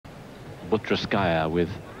Butyrskaya with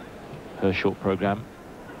her short program,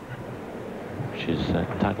 which is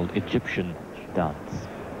entitled Egyptian Dance.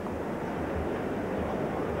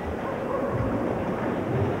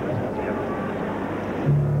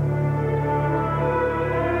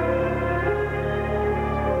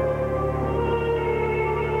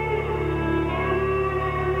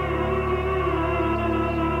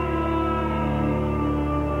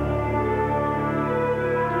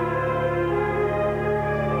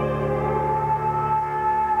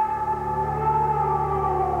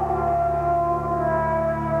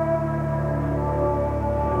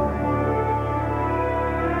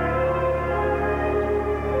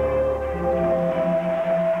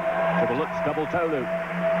 Double toe loop.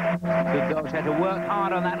 Good goal. She had to work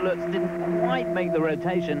hard on that. Lutz didn't quite make the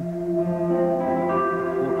rotation.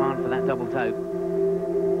 Fought hard for that double toe.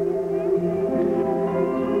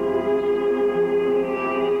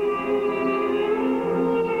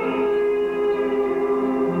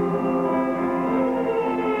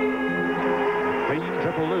 Clean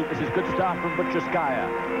triple loop. This is good start from Butyrskaya.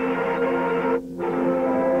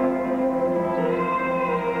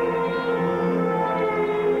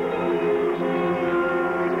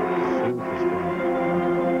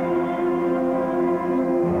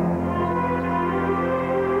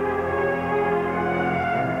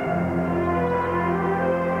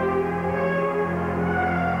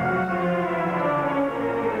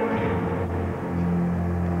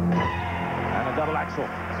 Double axel.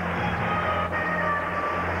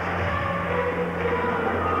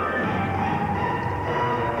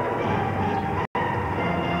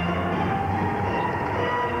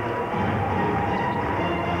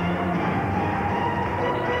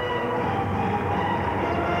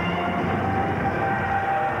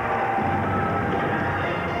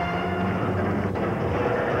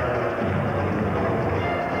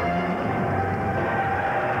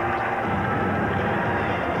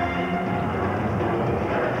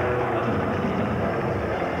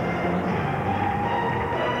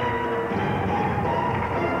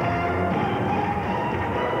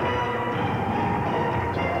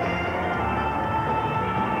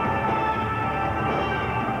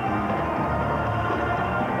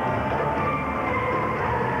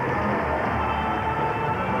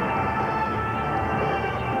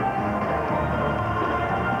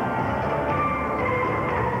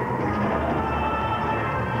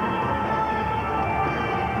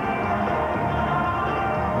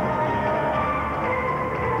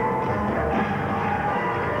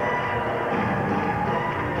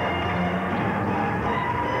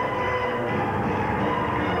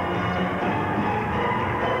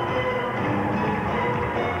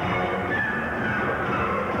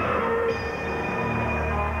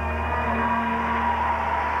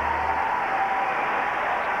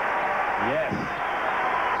 Yes.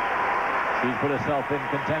 She's put herself in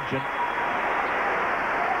contention.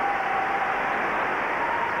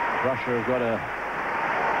 Russia have got a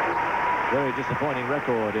very disappointing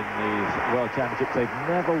record in these World Championships. They've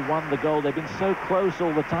never won the gold. They've been so close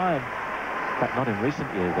all the time. In fact, not in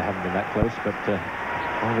recent years they haven't been that close, but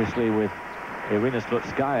obviously with Irina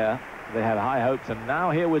Slutskaya, they had high hopes, and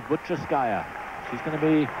now here with Butyrskaya, she's going to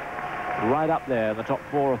be right up there in the top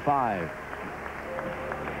 4 or 5.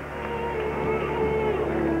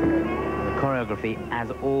 The choreography,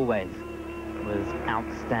 as always, was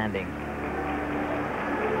outstanding.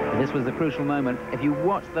 This was the crucial moment. If you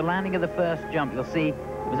watch the landing of the first jump, you'll see it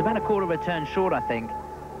was about a quarter of a turn short, I think.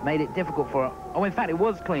 Made it difficult for her. Oh, in fact, it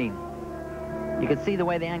was clean. You could see the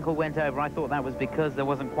way the ankle went over. I thought that was because there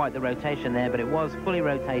wasn't quite the rotation there, but it was fully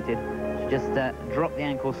rotated. She just dropped the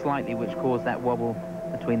ankle slightly, which caused that wobble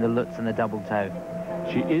between the Lutz and the double toe.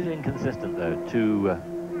 She is inconsistent, though, to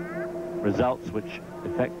results which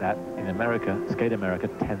affect that. In America, Skate America,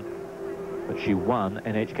 10th. But she won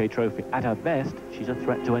NHK Trophy. At her best, she's a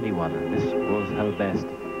threat to anyone, and this was her best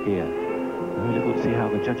here. Very difficult to see how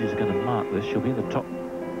the judges are going to mark this. She'll be in the top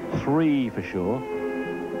 3 for sure.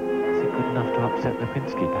 Is it good enough to upset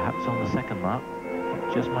Lipinski? Perhaps on the second mark.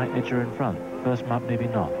 Just might edge her in front. First mark, maybe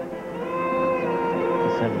not.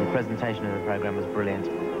 So the presentation of the program was brilliant.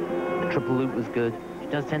 The triple loop was good. She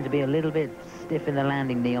does tend to be a little bit stiff in the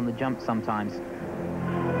landing knee on the jump sometimes,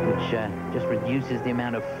 which just reduces the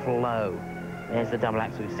amount of flow. There's the double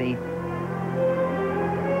axel, you see?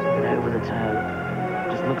 Over the toe.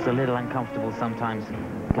 Just looks a little uncomfortable sometimes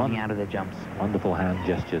coming out of the jumps. Wonderful hand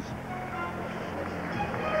gestures.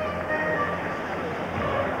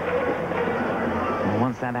 And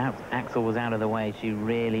once that axle was out of the way, she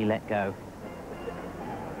really let go.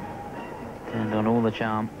 Turned on all the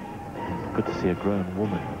charm. Good to see a grown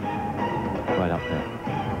woman right up there.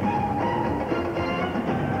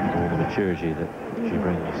 All the maturity that she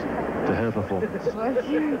brings to her performance.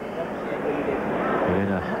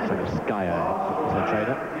 Butyrskaya is her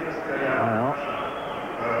trainer. Well,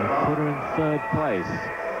 they put her in third place.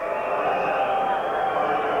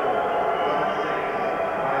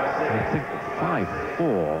 I think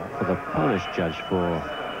 5-4 for the Polish judge for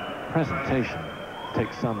presentation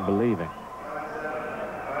takes some believing.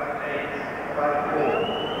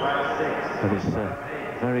 But it's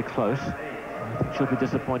very close. I think she'll be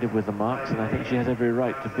disappointed with the marks, and I think she has every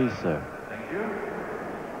right to be so.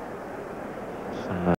 Some